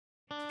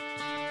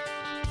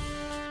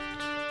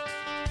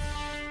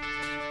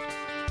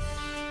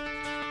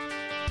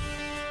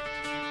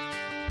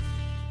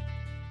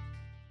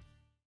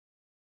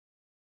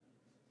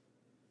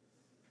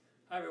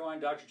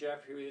everyone, Dr.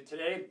 Jeff here with you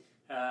today.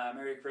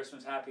 Merry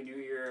Christmas, Happy New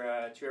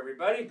Year to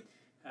everybody.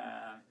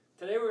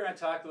 Today we're going to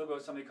talk a little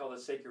about something called the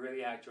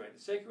sacroiliac joint.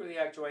 The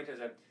sacroiliac joint is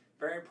a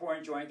very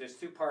important joint. There's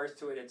two parts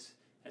to it.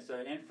 It's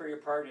an inferior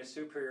part and a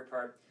superior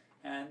part.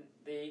 And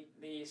the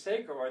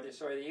sacrum, or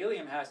the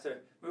ilium has to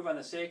move on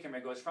the sacrum.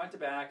 It goes front to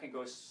back and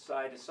goes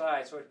side to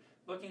side. So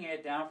looking at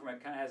it down from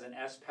it kind of has an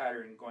S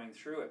pattern going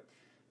through it.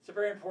 It's a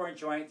very important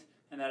joint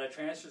in that it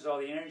transfers all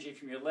the energy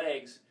from your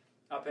legs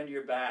up into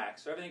your back.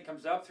 So everything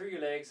comes up through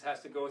your legs, has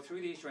to go through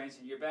these joints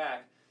into your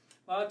back.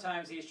 A lot of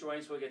times these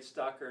joints will get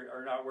stuck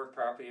or not work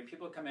properly, and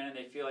people come in and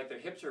they feel like their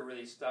hips are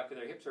really stuck or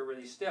their hips are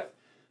really stiff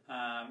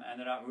and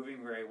they're not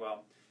moving very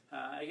well.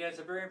 Again, it's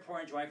a very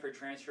important joint for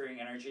transferring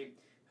energy.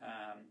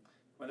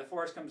 When the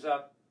force comes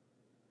up,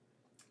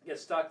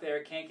 gets stuck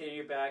there, can't get in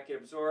your back, get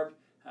absorbed.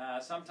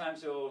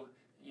 Sometimes you'll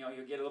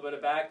get a little bit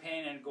of back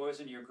pain and it goes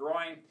into your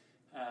groin.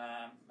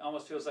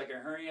 Almost feels like a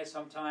hernia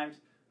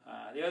sometimes.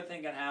 The other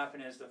thing that can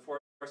happen is the force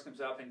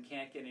comes up and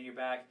can't get in your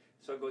back,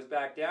 so it goes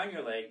back down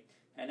your leg,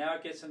 and now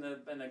it gets in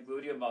the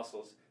gluteal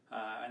muscles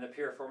and the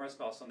piriformis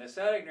muscle. And the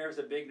sciatic nerve is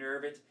a big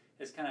nerve.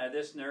 It's kind of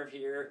this nerve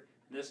here,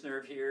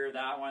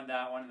 that one, and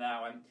that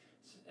one.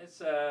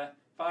 It's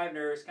 5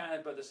 nerves, kind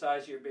of about the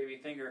size of your baby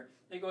finger.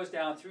 It goes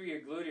down through your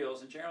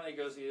gluteals, and generally it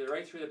goes either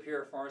right through the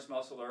piriformis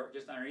muscle or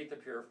just underneath the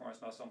piriformis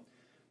muscle.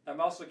 That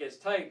muscle gets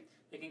tight,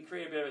 it can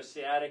create a bit of a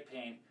sciatic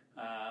pain,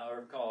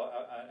 or call it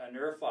a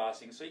nerve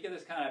flossing. So you get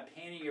this kind of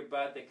pain in your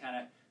butt that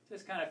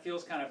just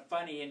feels kind of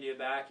funny into the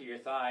back of your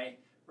thigh,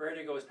 right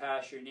it goes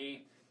past your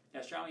knee.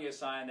 That's generally a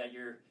sign that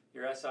your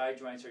SI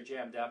joints are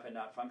jammed up and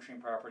not functioning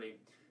properly.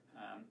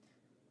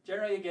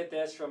 Generally you get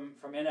this from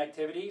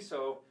inactivity,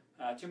 so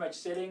too much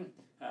sitting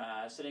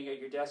at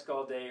your desk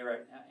all day,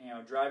 or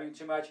driving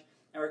too much.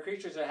 And we're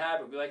creatures of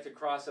habit. We like to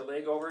cross a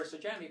leg over, so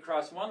generally you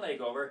cross one leg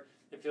over,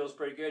 it feels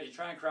pretty good. You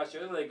try and cross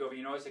your other leg over,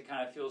 you notice it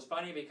kind of feels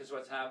funny because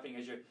what's happening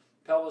is your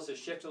pelvis is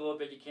shifted a little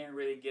bit. You can't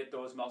really get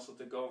those muscles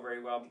to go very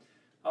well.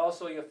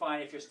 Also, you'll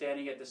find if you're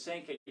standing at the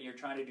sink and you're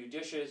trying to do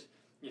dishes,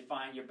 you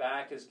find your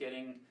back is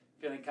feeling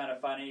kind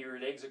of funny, your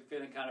legs are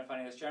feeling kind of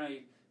funny. That's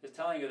generally is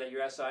telling you that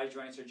your SI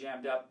joints are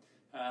jammed up.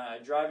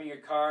 You're driving your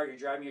car and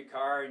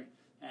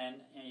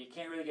you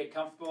can't really get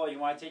comfortable. You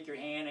want to take your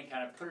hand and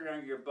kind of put it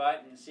under your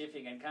butt and see if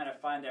you can kind of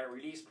find that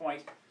release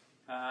point.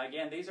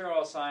 Again, these are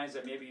all signs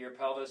that maybe your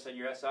pelvis and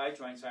your SI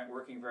joints aren't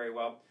working very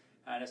well,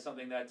 and it's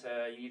something that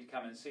you need to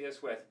come and see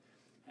us with.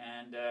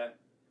 And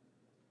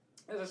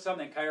this is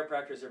something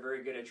chiropractors are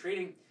very good at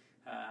treating.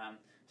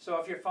 So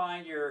if you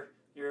find you're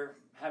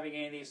having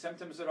any of these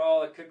symptoms at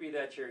all, it could be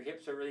that your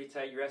hips are really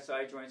tight, your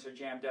SI joints are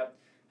jammed up,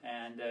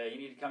 and you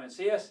need to come and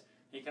see us.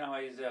 You can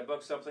always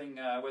book something,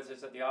 whether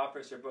it's at the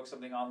office or book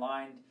something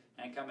online,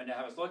 and come in to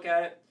have us look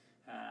at it.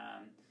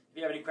 If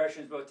you have any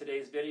questions about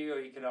today's video,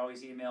 you can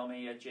always email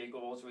me at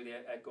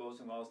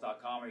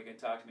jgoldsworthy@goldsandwells.com, or you can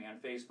talk to me on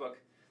Facebook.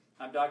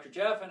 I'm Dr.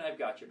 Jeff, and I've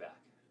got your back.